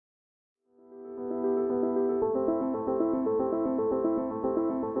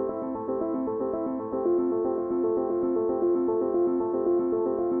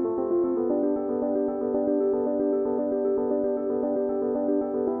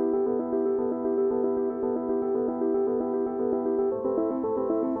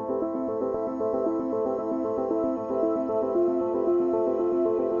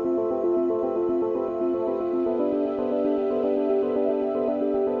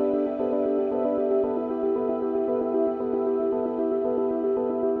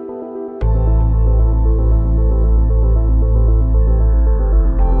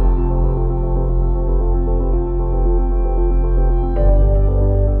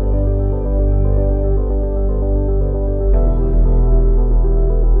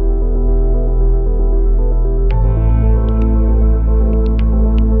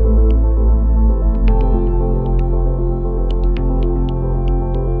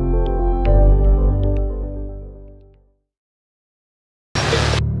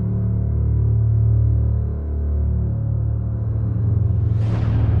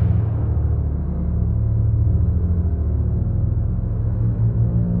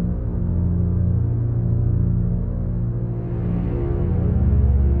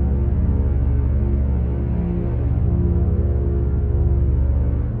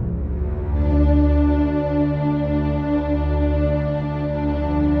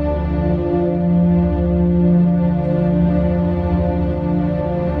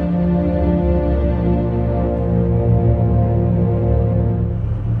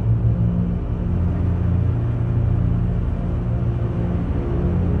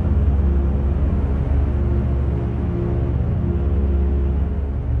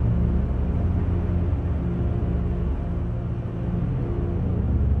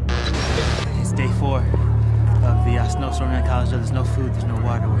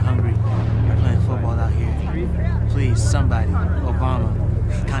please, somebody. Obama,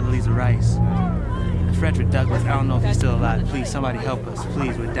 Condoleezza Rice, Frederick Douglass, I don't know if he's still alive. Please, somebody help us.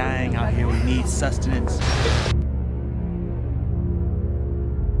 Please, we're dying out here. We need sustenance.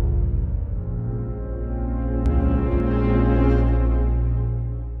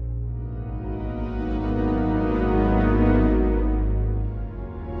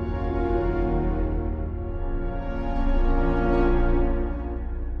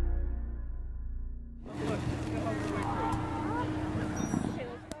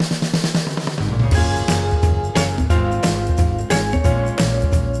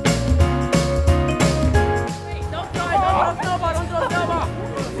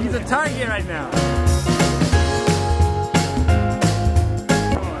 He's a target right now.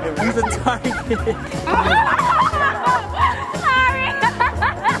 He's a target. Sorry.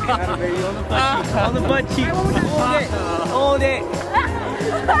 On the butt cheek. Hold it.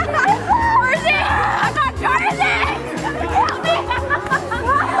 Where's it? I got Tarzan. Help me.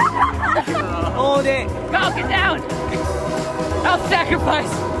 Hold it. Go, get down. I'll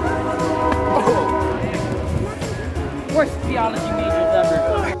sacrifice. Oh. Worst theology majors ever.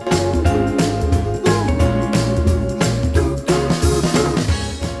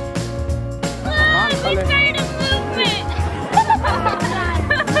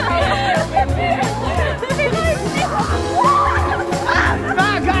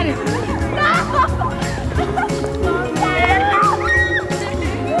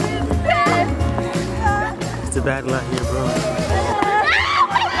 It's a battle out here, bro.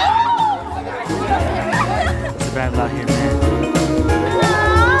 It's a battle out here, man.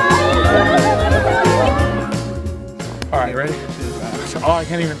 All right, ready? Oh, I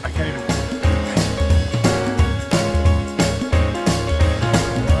can't even.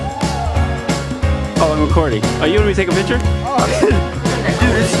 Oh, I'm recording. Oh, you want me to take a picture? Oh, dude,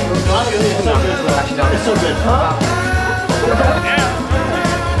 it's so good. Yeah.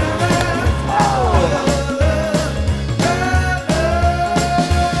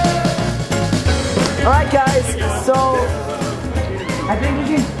 All right, guys. So I think we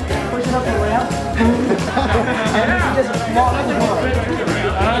can push it up the ramp, and we can just walk the floor.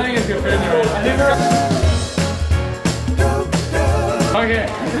 I don't think it's good for Okay.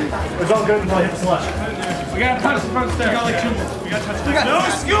 It's all good until I hit slush. We gotta touch the front stairs. We got like 2 more. We gotta touch the no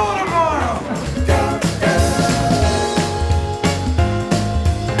school tomorrow!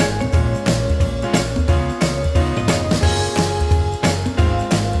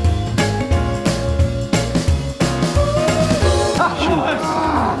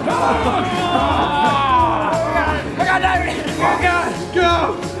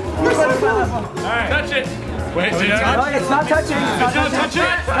 Alright, touch it! Wait, did it touch? No, it's not touching. It's not touching.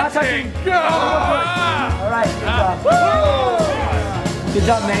 It's not touching. Go! Alright, good job. Good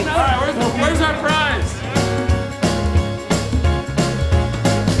job, mate. Alright, where's our prize?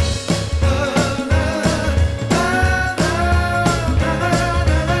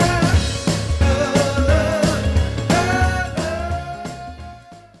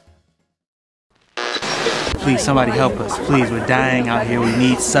 Please, somebody help us. Please, we're dying out here. We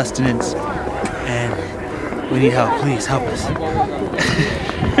need sustenance. And we need help. Please, help us.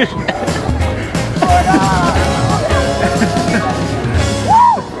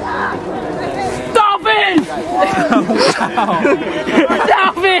 Dolphins!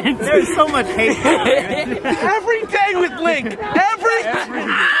 Dolphins! There's so much hate. Every day with Link.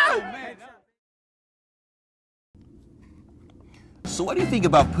 So what do you think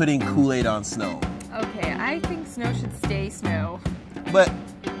about putting Kool-Aid on snow? Okay, I think snow should stay snow. But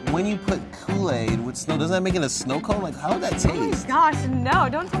when you put Kool-Aid with snow, doesn't that make it a snow cone? Like, how would that taste? Oh my gosh, no,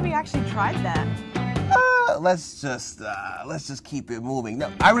 don't tell me you actually tried that. Let's just keep it moving.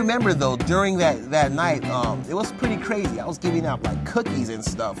 No, I remember though, during that night, it was pretty crazy. I was giving out like cookies and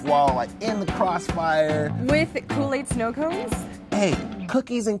stuff while like in the crossfire. With Kool-Aid snow cones? Hey,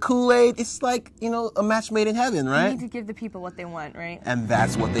 cookies and Kool-Aid, it's like, you know, a match made in heaven, right? You need to give the people what they want, right? And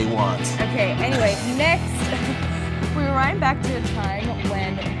that's what they want. Okay, anyway, next, we rewind back to a time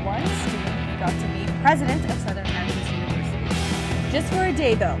when one student got to meet the president of Southern Methodist University. Just for a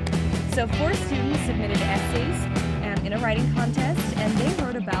day, though. So 4 students submitted essays in a writing contest, and they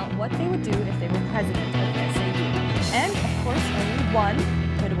wrote about what they would do if they were president of SAU. And, of course, only one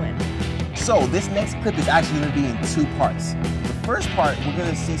could win. So this next clip is actually going to be in 2 parts. The first part, we're going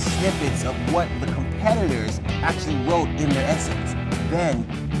to see snippets of what the competitors actually wrote in their essays. Then,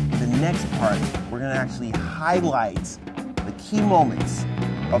 the next part, we're going to actually highlight the key moments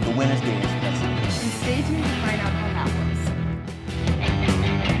of the winner's day as president. And stay tuned to find out how